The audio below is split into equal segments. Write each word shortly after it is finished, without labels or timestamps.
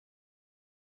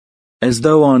As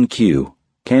though on cue,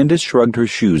 Candace shrugged her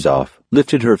shoes off,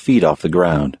 lifted her feet off the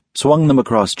ground, swung them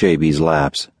across JB's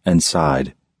laps, and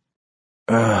sighed.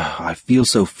 I feel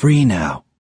so free now.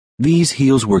 These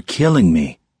heels were killing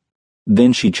me.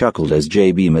 Then she chuckled as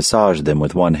JB massaged them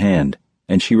with one hand,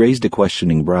 and she raised a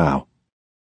questioning brow.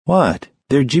 What?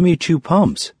 They're Jimmy Choo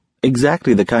pumps.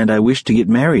 Exactly the kind I wished to get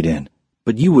married in,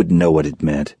 but you wouldn't know what it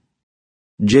meant.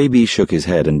 JB shook his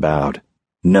head and bowed.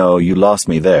 No, you lost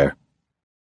me there.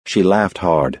 She laughed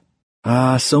hard.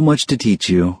 So much to teach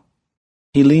you.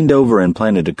 He leaned over and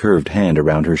planted a curved hand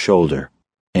around her shoulder.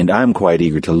 And I'm quite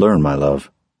eager to learn, my love.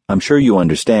 I'm sure you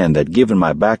understand that given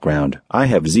my background, I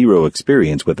have zero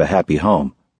experience with a happy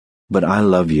home. But I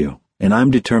love you, and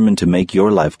I'm determined to make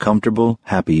your life comfortable,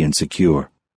 happy, and secure,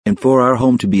 and for our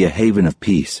home to be a haven of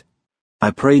peace.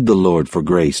 I prayed the Lord for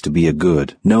grace to be a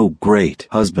good, no, great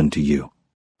husband to you.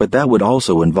 But that would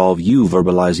also involve you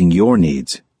verbalizing your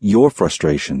needs, your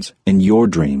frustrations, and your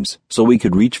dreams, so we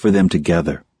could reach for them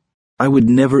together. I would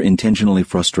never intentionally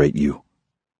frustrate you.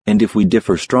 And if we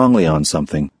differ strongly on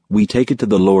something, we take it to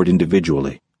the Lord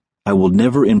individually. I will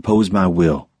never impose my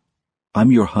will.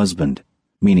 I'm your husband,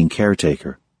 meaning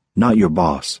caretaker, not your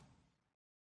boss.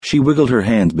 She wiggled her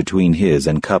hands between his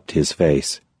and cupped his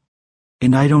face.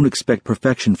 And I don't expect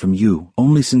perfection from you,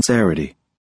 only sincerity.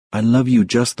 I love you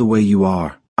just the way you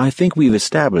are. I think we've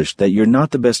established that you're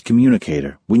not the best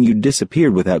communicator when you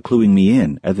disappeared without cluing me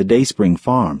in at the Dayspring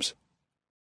Farms.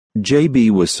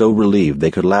 JB was so relieved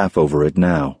they could laugh over it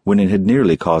now when it had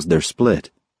nearly caused their split.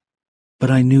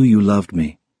 But I knew you loved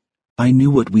me. I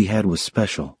knew what we had was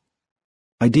special.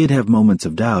 I did have moments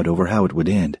of doubt over how it would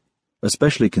end,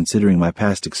 especially considering my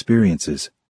past experiences.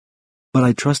 But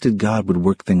I trusted God would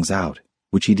work things out,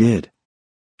 which he did.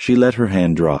 She let her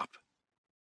hand drop.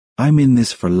 I'm in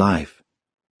this for life.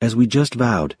 As we just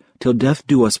vowed, till death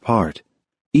do us part.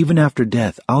 Even after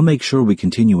death, I'll make sure we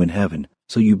continue in heaven,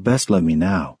 so you best love me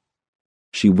now.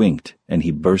 She winked, and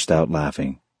he burst out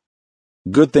laughing.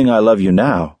 Good thing I love you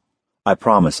now. I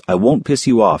promise I won't piss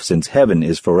you off since heaven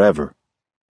is forever.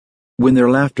 When their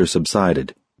laughter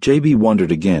subsided, JB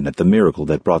wondered again at the miracle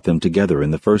that brought them together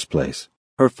in the first place.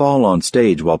 Her fall on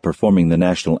stage while performing the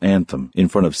national anthem in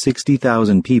front of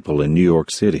 60,000 people in New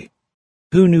York City.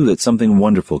 Who knew that something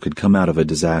wonderful could come out of a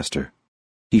disaster?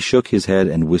 He shook his head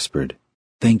and whispered,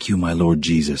 Thank you, my Lord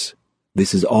Jesus.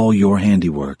 This is all your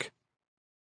handiwork.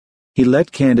 He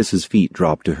let Candace's feet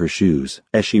drop to her shoes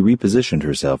as she repositioned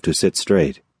herself to sit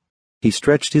straight. He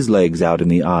stretched his legs out in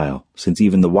the aisle, since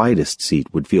even the widest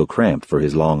seat would feel cramped for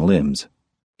his long limbs.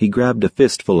 He grabbed a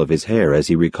fistful of his hair as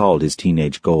he recalled his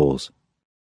teenage goals.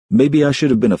 Maybe I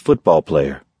should have been a football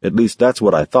player. At least that's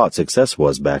what I thought success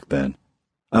was back then.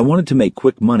 I wanted to make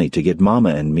quick money to get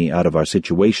Mama and me out of our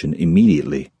situation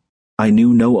immediately. I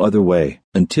knew no other way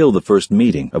until the first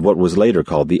meeting of what was later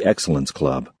called the Excellence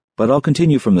Club, but I'll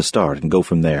continue from the start and go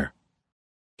from there.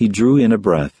 He drew in a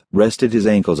breath, rested his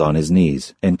ankles on his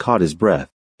knees, and caught his breath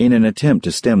in an attempt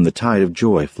to stem the tide of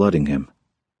joy flooding him.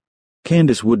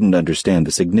 Candace wouldn't understand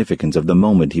the significance of the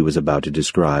moment he was about to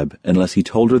describe unless he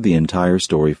told her the entire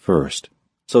story first,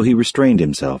 so he restrained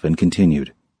himself and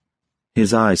continued.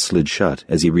 His eyes slid shut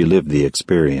as he relived the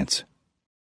experience.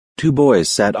 2 boys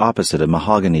sat opposite a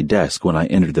mahogany desk when I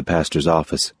entered the pastor's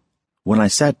office. When I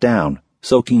sat down,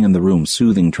 soaking in the room's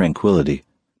soothing tranquility,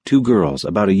 2 girls,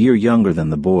 about a year younger than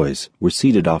the boys, were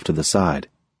seated off to the side.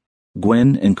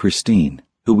 Gwen and Christine,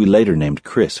 who we later named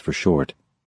Chris for short.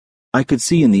 I could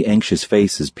see in the anxious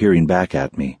faces peering back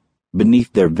at me,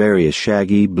 beneath their various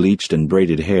shaggy, bleached, and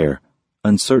braided hair,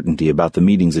 uncertainty about the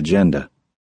meeting's agenda.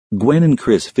 Gwen and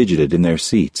Chris fidgeted in their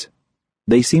seats.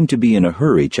 They seemed to be in a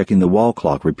hurry checking the wall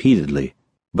clock repeatedly,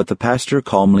 but the pastor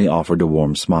calmly offered a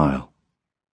warm smile.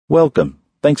 Welcome.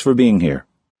 Thanks for being here.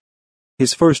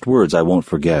 His first words I won't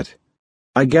forget.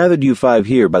 I gathered you 5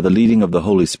 here by the leading of the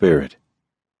Holy Spirit.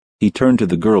 He turned to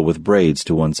the girl with braids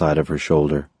to one side of her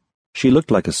shoulder. She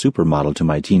looked like a supermodel to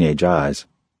my teenage eyes.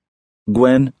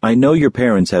 Gwen, I know your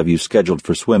parents have you scheduled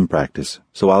for swim practice,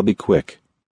 so I'll be quick.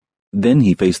 Then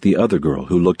he faced the other girl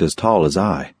who looked as tall as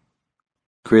I.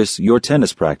 Chris, your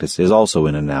tennis practice is also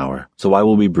in an hour, so I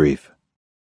will be brief.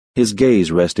 His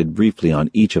gaze rested briefly on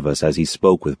each of us as he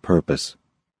spoke with purpose.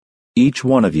 Each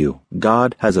one of you,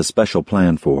 God has a special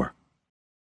plan for.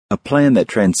 A plan that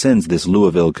transcends this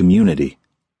Louisville community.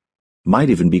 Might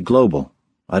even be global.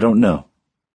 I don't know.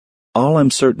 All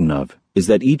I'm certain of is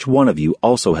that each one of you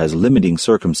also has limiting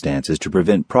circumstances to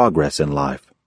prevent progress in life,